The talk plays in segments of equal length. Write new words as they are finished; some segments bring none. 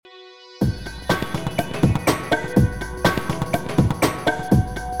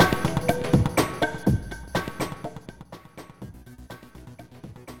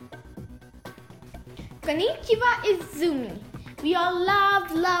Konnichiwa, Izumi. We all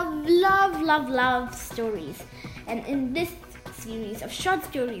love stories. And in this series of short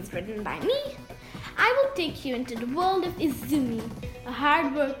stories written by me, I will take you into the world of Izumi, a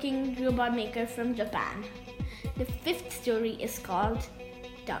hard-working robot maker from Japan. The fifth story is called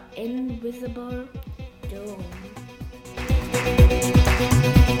The Invisible Dome.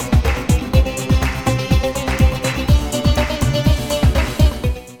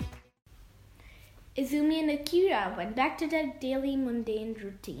 Izumi and Akira went back to their daily mundane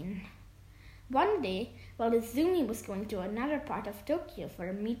routine. One day, while Izumi was going to another part of Tokyo for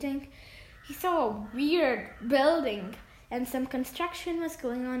a meeting, he saw a weird building and some construction was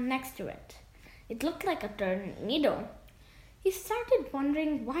going on next to it. It looked like a tornado. He started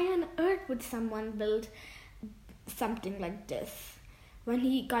wondering why on earth would someone build something like this. When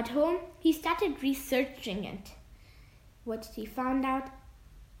he got home, he started researching it. What he found out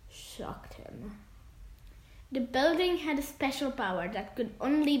shocked him. The building had a special power that could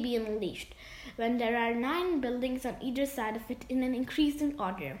only be unleashed when there are 9 buildings on either side of it in an increasing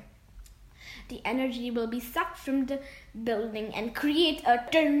order. The energy will be sucked from the building and create a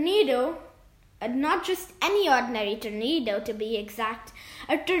tornado, not just any ordinary tornado to be exact,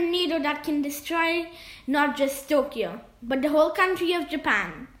 a tornado that can destroy not just Tokyo, but the whole country of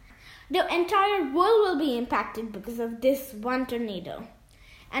Japan. The entire world will be impacted because of this one tornado.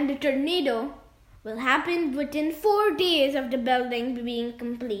 And the tornado will happen within 4 days of the building being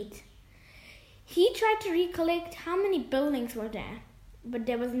complete. He tried to recollect how many buildings were there, but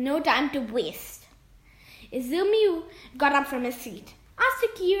there was no time to waste. Izumi got up from his seat, asked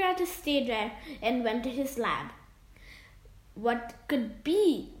Akira to stay there, and went to his lab. What could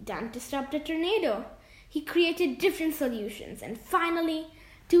be done to stop the tornado? He created different solutions, and finally,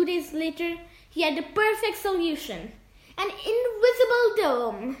 2 days later, he had the perfect solution: an invisible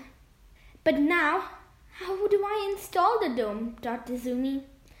dome. But now, how do I install the dome? Thought Izumi.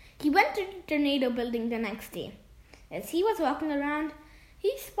 He went to the tornado building the next day. As he was walking around,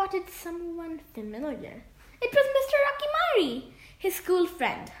 he spotted someone familiar. It was Mr. Akimari, his school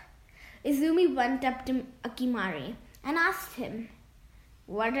friend. Izumi went up to Akimari and asked him,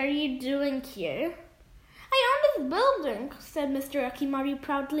 "What are you doing here?" "I own this building," said Mr. Akimari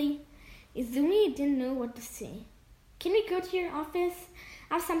proudly. Izumi didn't know what to say. "Can we go to your office?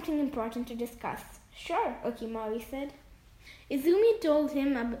 I have something important to discuss." "Sure," Akimari said. Izumi told him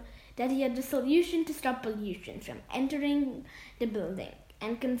that he had the solution to stop pollution from entering the building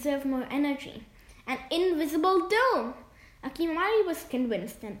and conserve more energy: an invisible dome. Akimari was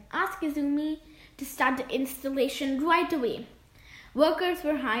convinced and asked Izumi to start the installation right away. Workers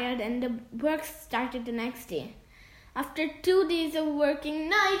were hired and the work started the next day. After 2 days of working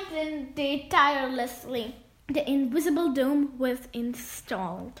night and day tirelessly, the invisible dome was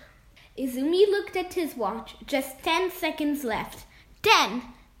installed. Izumi looked at his watch. Just 10 seconds left. 10,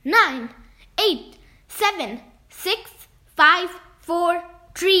 9, 8, 7, 6, 5, 4,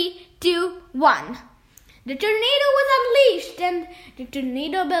 3, 2, 1. The tornado was unleashed and the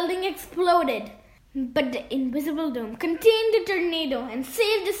tornado building exploded. But the invisible dome contained the tornado and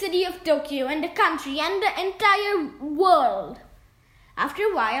saved the city of Tokyo and the country and the entire world. After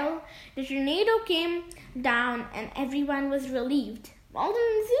a while, the tornado came down and everyone was relieved. "Well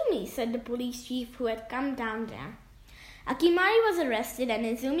done, Izumi," said the police chief who had come down there. Akimari was arrested and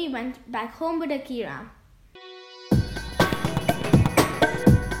Izumi went back home with Akira.